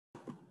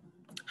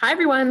Hi,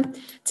 everyone.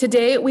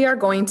 Today we are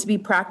going to be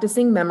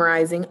practicing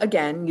memorizing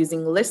again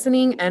using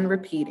listening and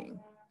repeating.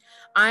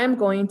 I am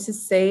going to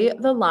say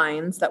the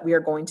lines that we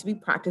are going to be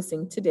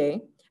practicing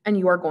today, and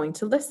you are going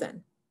to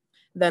listen.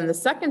 Then the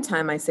second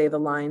time I say the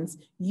lines,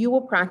 you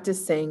will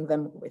practice saying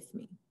them with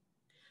me.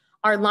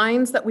 Our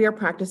lines that we are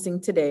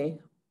practicing today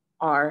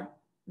are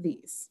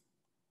these.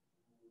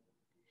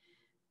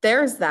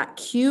 There's that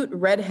cute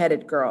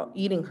redheaded girl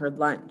eating her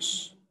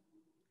lunch.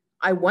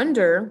 I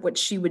wonder what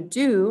she would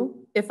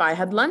do if I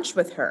had lunch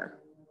with her.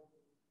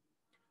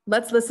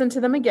 Let's listen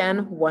to them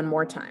again one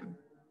more time.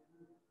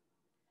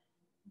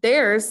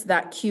 There's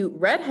that cute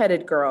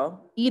redheaded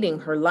girl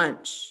eating her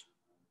lunch.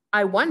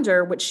 I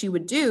wonder what she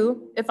would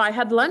do if I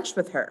had lunch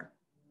with her.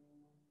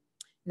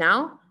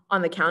 Now,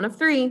 on the count of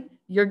 3,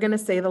 you're going to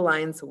say the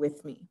lines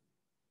with me.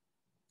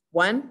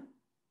 1,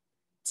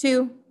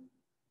 2,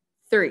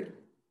 3.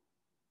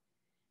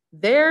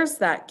 There's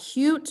that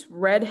cute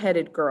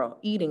redheaded girl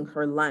eating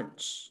her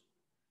lunch.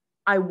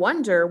 I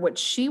wonder what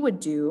she would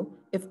do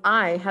if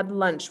I had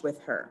lunch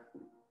with her.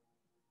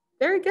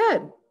 Very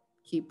good.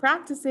 Keep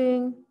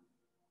practicing.